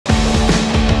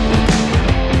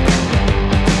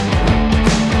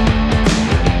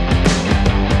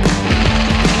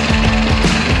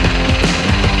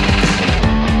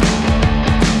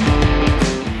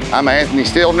I'm Anthony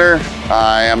Stiltner.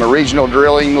 I am a regional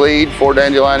drilling lead for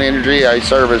Dandelion Energy. I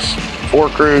service 4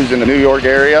 crews in the New York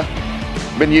area.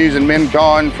 Been using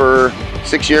Mincon for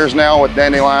 6 years now with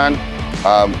Dandelion.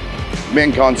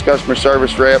 Mincon's customer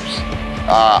service reps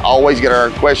always get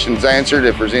our questions answered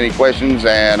if there's any questions,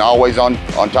 and always on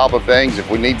top of things.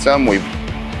 If we need some, we've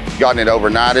gotten it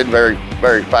overnighted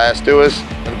very fast to us.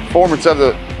 The performance of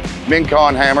the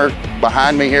Mincon hammer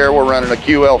behind me here, we're running a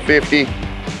QL50.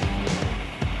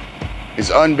 Is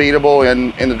unbeatable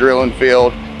in the drilling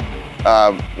field.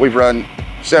 We've run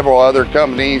several other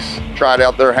companies, tried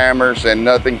out their hammers, and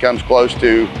nothing comes close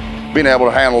to being able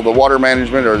to handle the water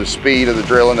management or the speed of the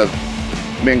drilling of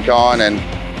Mincon, and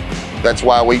that's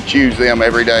why we choose them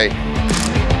every day.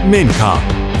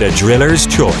 Mincon, the driller's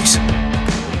choice.